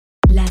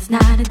Last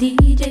night a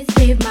DJ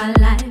saved my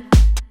life.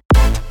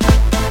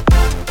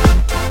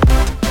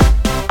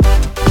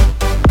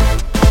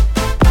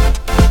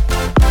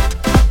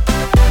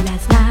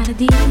 Last night a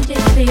DJ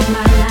saved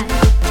my life.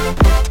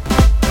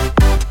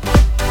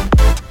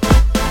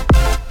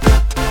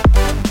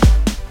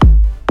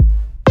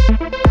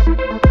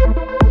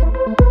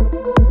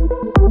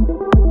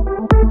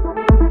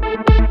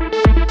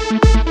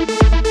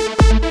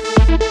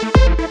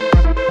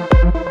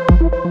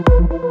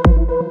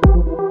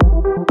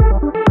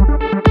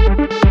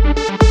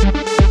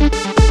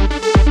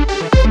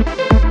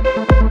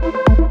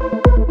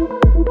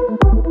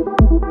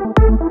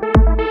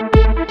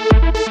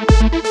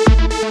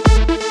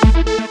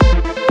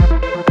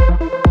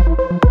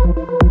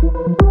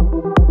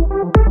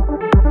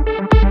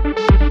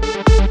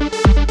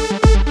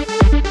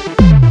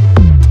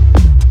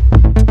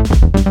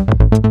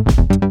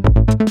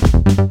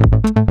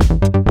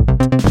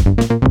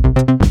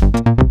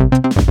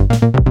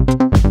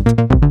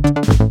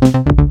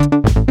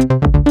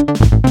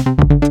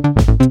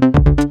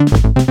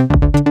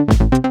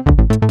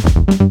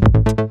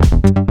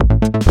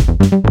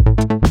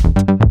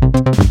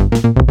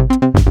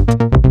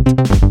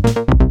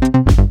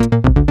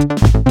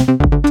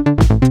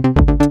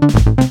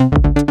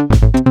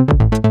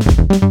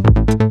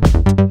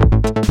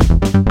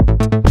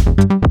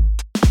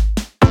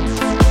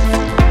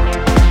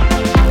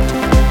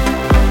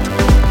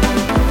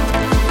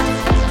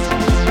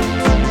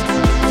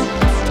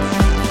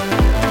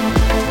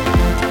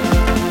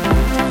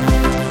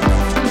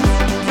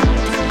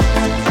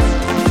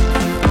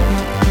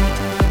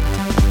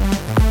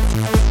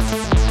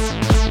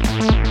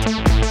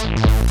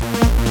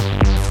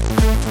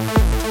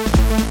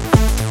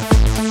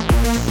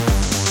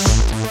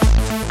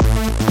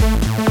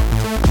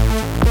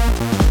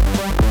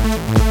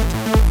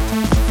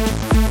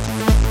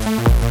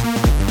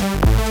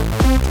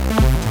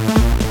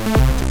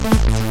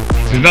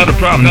 There's not a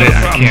problem that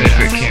I can't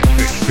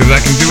fix, cause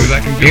I can do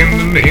it in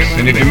the mix.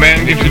 And if your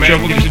man gives you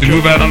trouble, just to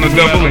move out on the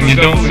double, and you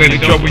don't let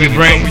it trouble your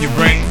brain,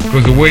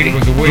 cause away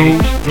goes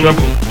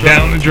trouble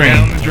down the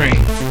drain.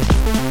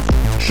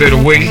 Said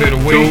away goes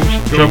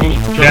trouble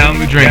down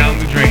the drain.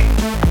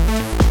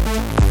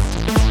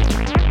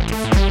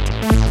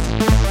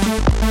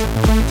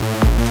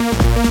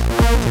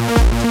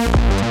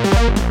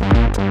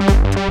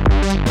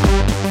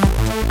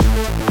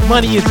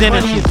 Money is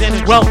energy,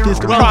 wealth is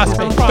the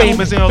prospect, fame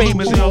is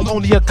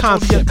only a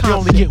concept. You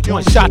only get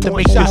one shot to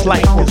make this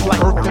life.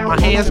 Earth in my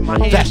hands,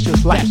 that's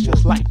just life.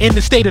 In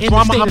the state of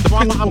drama, I'm the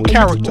principal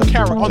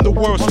character. On the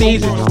world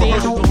stage,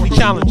 it's only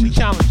challenge.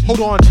 Hold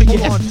on to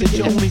your essence,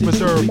 you only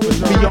reserve. Be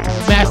your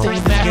own master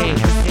in this game,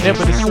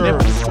 never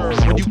disturb.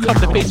 When you come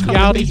to face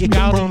reality, it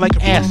can burn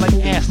like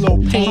acid. Slow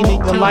pain in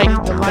your life,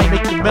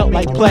 make you melt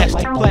like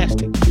plastic.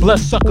 Blood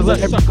suckers are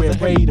everywhere,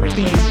 ready to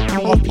feed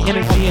off your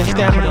energy and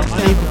stamina,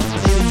 unable to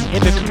see.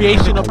 In the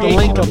creation of the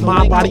link of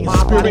mind, body, and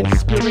spirit,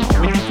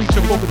 when you reach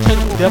your full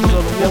potential, devils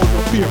of the world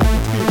will fear.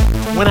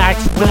 When I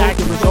explode,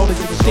 the result is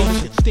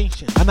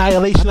extinction.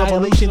 Annihilation of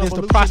elation is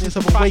the process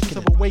of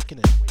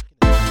awakening.